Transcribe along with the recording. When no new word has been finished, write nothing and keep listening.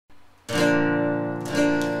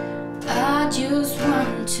just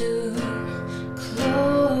want to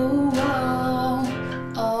close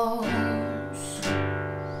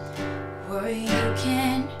where you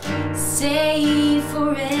can stay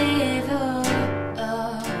forever.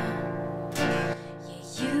 Yeah,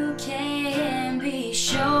 you can be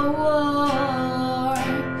sure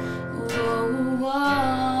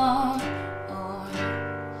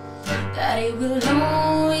that it will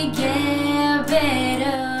only get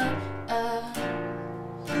better.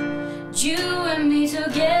 You and me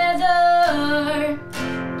together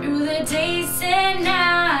through the days and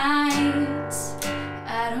nights.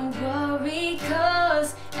 I don't worry,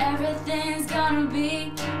 'cause everything's gonna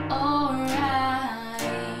be alright.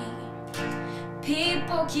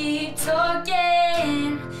 People keep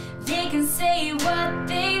talking, they can say what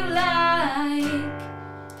they like,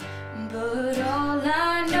 but all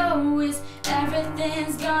I know is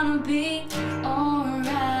everything's gonna be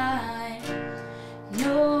alright.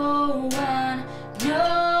 No one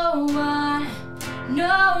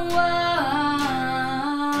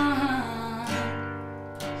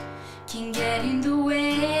can get in the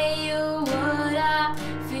way of what I'm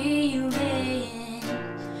feeling.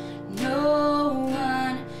 No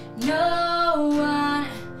one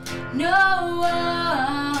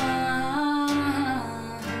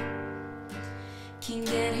can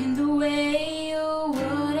get in the way of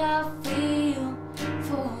what I feel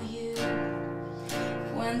for you.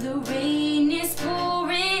 When the rain is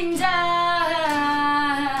pouring down,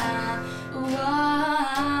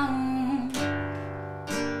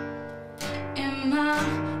 and my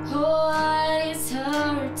heart is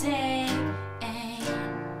hurting,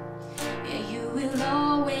 yeah, you will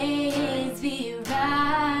always be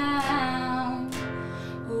around.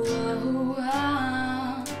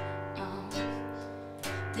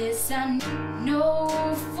 This I know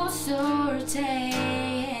for certain.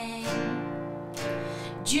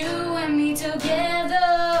 You and me together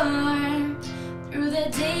through the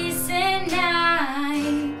days and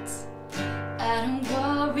nights. I don't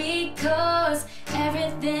worry, 'cause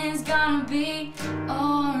everything's gonna be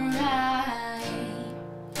alright.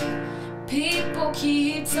 People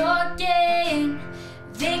keep talking,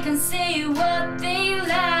 they can say what they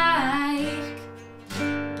like,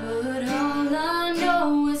 but all I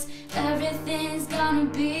know is everything's gonna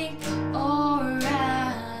be alright.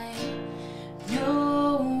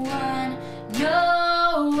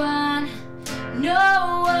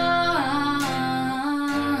 No one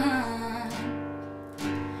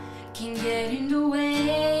can get in the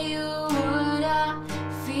way of what I'm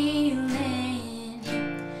feeling.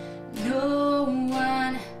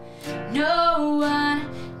 No one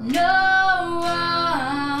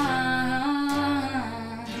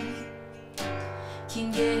can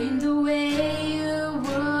get in the way of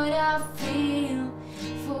what I feel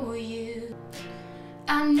for you.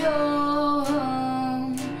 I know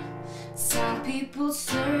some people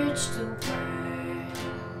search the world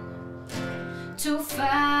to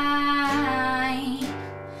find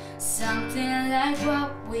something like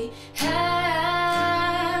what we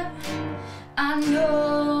have. I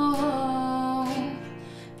know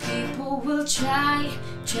people will try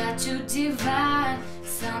to divide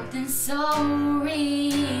something so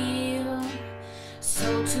real. So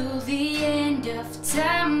to the end of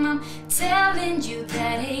time, I'm telling you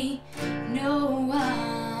that ain't no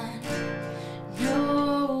one